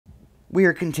We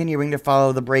are continuing to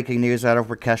follow the breaking news out of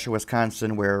Waukesha,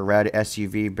 Wisconsin, where a red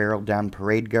SUV barreled down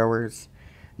parade goers.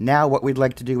 Now what we'd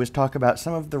like to do is talk about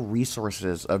some of the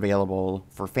resources available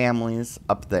for families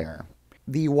up there.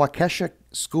 The Waukesha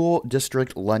School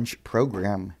District Lunch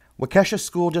Program. Waukesha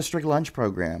School District Lunch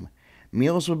Program.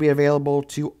 Meals will be available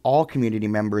to all community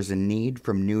members in need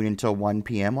from noon until 1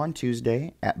 p.m. on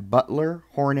Tuesday at Butler,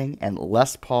 Horning, and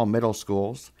Les Paul Middle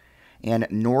Schools, and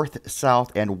North,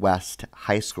 South, and West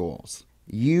High Schools.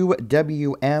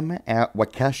 UWM at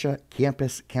Waukesha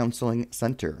Campus Counseling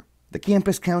Center. The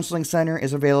Campus Counseling Center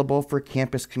is available for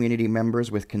campus community members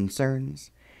with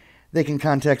concerns. They can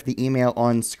contact the email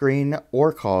on screen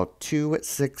or call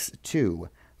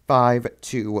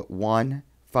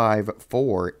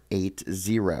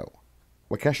 262-521-5480.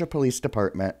 Waukesha Police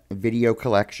Department Video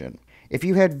Collection. If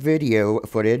you had video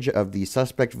footage of the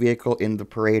suspect vehicle in the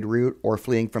parade route or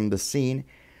fleeing from the scene,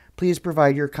 please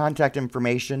provide your contact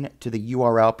information to the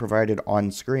URL provided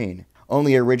on screen.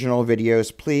 Only original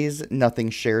videos, please. Nothing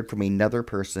shared from another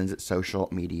person's social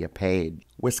media page.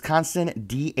 Wisconsin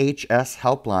DHS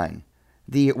Helpline.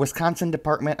 The Wisconsin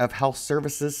Department of Health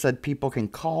Services said people can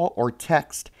call or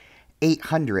text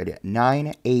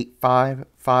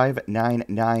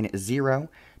 800-985-5990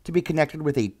 to be connected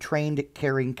with a trained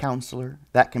caring counselor.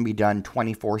 That can be done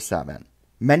 24/7.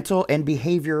 Mental and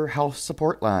Behavior Health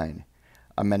Support Line.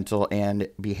 A mental and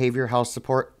behavior health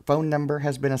support phone number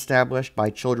has been established by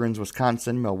Children's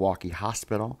Wisconsin Milwaukee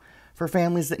Hospital for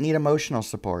families that need emotional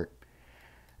support.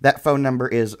 That phone number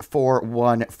is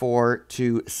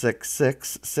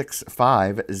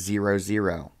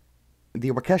 414-266-6500.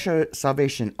 The Waukesha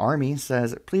Salvation Army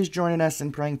says, please join us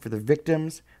in praying for the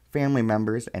victims, family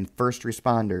members, and first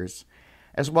responders,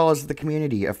 as well as the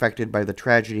community affected by the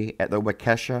tragedy at the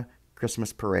Waukesha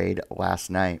Christmas Parade last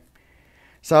night.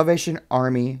 Salvation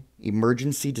Army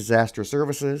Emergency Disaster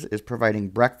Services is providing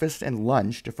breakfast and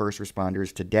lunch to first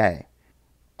responders today.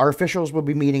 Our officials will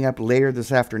be meeting up later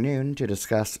this afternoon to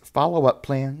discuss follow-up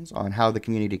plans on how the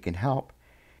community can help.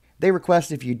 They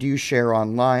request if you do share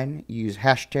online, use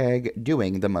hashtag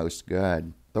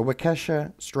 #DoingTheMostGood. The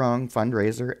Waukesha Strong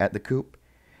fundraiser at the Coop.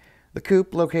 The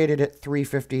Coop, located at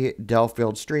 350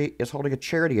 Delafield Street, is holding a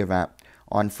charity event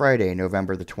on Friday,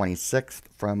 November the 26th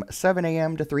from 7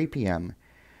 a.m. to 3 p.m.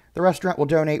 The restaurant will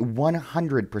donate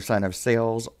 100% of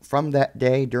sales from that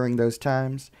day during those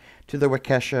times to the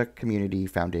Waukesha Community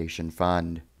Foundation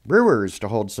Fund. Brewers to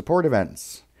hold support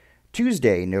events.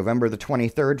 Tuesday, November the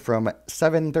 23rd from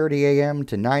 7:30 a.m.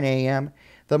 to 9 a.m.,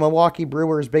 the Milwaukee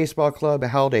Brewers Baseball Club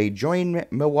held a Join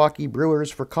Milwaukee Brewers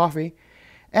for Coffee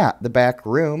at the back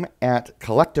room at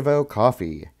Collectivo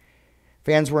Coffee.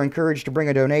 Fans were encouraged to bring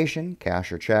a donation,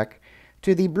 cash or check,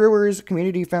 to the Brewers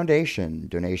Community Foundation.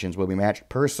 Donations will be matched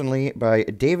personally by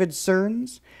David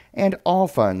Cerns, and all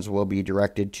funds will be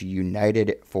directed to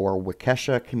United for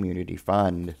Waukesha Community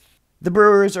Fund. The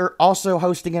Brewers are also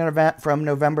hosting an event from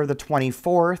November the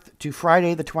 24th to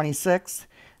Friday the 26th.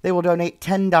 They will donate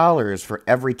 $10 for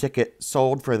every ticket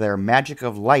sold for their Magic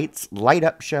of Lights Light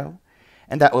Up show,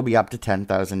 and that will be up to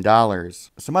 $10,000.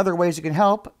 Some other ways you can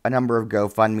help. A number of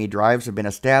GoFundMe drives have been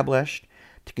established.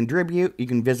 To contribute, you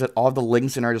can visit all the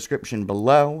links in our description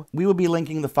below. We will be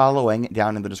linking the following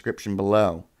down in the description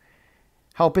below.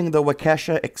 Helping the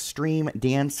Waukesha Extreme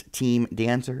Dance Team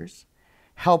Dancers.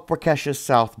 Help Waukesha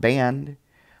South Band.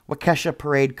 Waukesha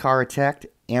Parade Car Attack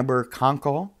Amber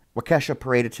Conkle. Waukesha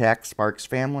Parade Attack Sparks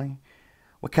Family.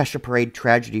 Waukesha Parade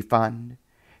Tragedy Fund.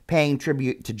 Paying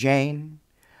tribute to Jane.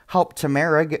 Help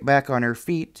Tamara get back on her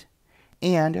feet.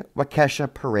 And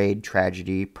Waukesha Parade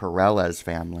Tragedy Perella's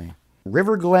Family.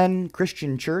 River Glen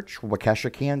Christian Church,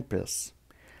 Waukesha Campus,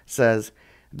 says,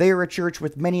 they are a church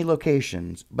with many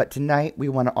locations, but tonight we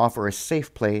want to offer a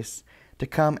safe place to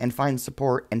come and find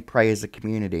support and pray as a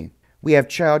community. We have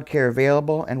childcare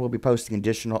available and will be posting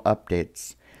additional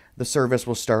updates. The service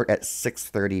will start at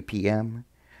 6:30 p.m.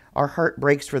 Our heart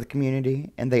breaks for the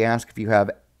community, and they ask if you have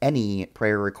any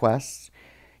prayer requests.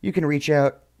 You can reach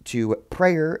out to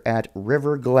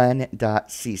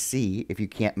prayer@riverglen.cc if you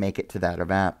can't make it to that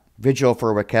event. Vigil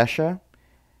for Waukesha.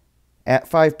 At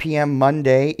 5 p.m.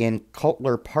 Monday in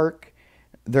Cutler Park,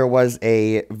 there was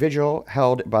a vigil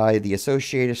held by the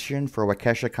Association for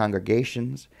Waukesha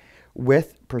Congregations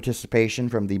with participation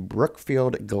from the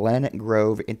Brookfield Glen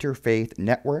Grove Interfaith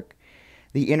Network,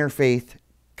 the Interfaith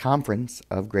Conference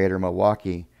of Greater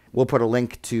Milwaukee. We'll put a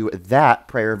link to that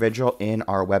prayer vigil in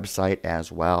our website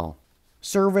as well.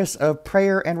 Service of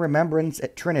Prayer and Remembrance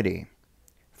at Trinity.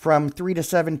 From 3 to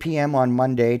 7 p.m. on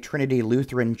Monday, Trinity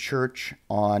Lutheran Church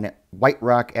on White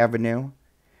Rock Avenue.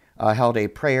 held a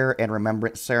prayer and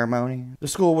remembrance ceremony. The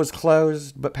school was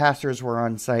closed, but pastors were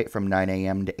on site from 9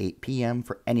 a.m. to 8 p.m.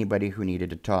 for anybody who needed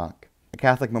to talk. A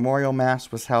Catholic memorial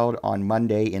mass was held on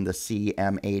Monday in the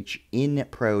CMH In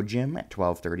Pro Gym at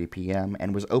 12:30 p.m.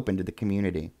 and was open to the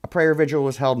community. A prayer vigil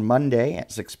was held Monday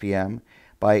at 6 p.m.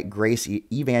 by Grace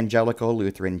Evangelical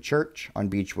Lutheran Church on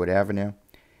Beechwood Avenue.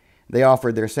 They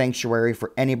offered their sanctuary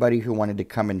for anybody who wanted to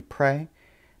come and pray.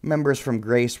 Members from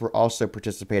Grace were also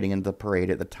participating in the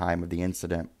parade at the time of the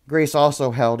incident. Grace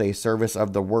also held a service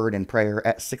of the Word and Prayer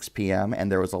at 6 p.m., and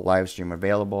there was a live stream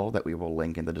available that we will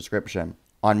link in the description.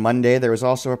 On Monday, there was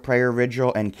also a prayer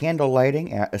vigil and candle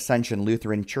lighting at Ascension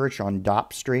Lutheran Church on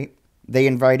Dopp Street. They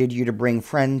invited you to bring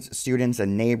friends, students,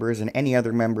 and neighbors and any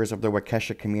other members of the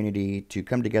Waukesha community to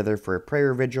come together for a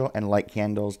prayer vigil and light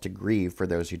candles to grieve for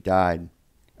those who died.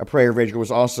 A prayer vigil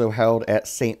was also held at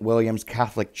St. William's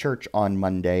Catholic Church on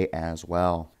Monday as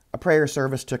well. A prayer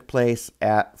service took place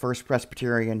at First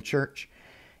Presbyterian Church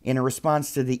in a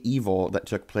response to the evil that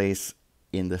took place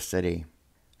in the city.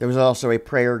 There was also a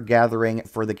prayer gathering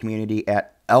for the community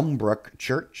at Elmbrook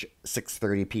Church,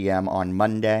 6:30 p.m. on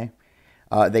Monday.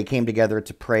 They came together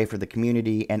to pray for the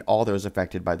community and all those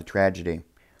affected by the tragedy.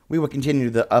 We will continue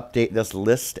to update this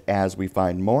list as we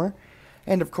find more,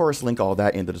 and of course link all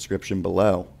that in the description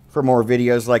below. For more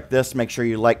videos like this, make sure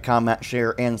you like, comment,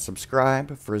 share, and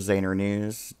subscribe. For Zahner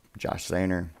News, Josh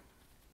Zahner.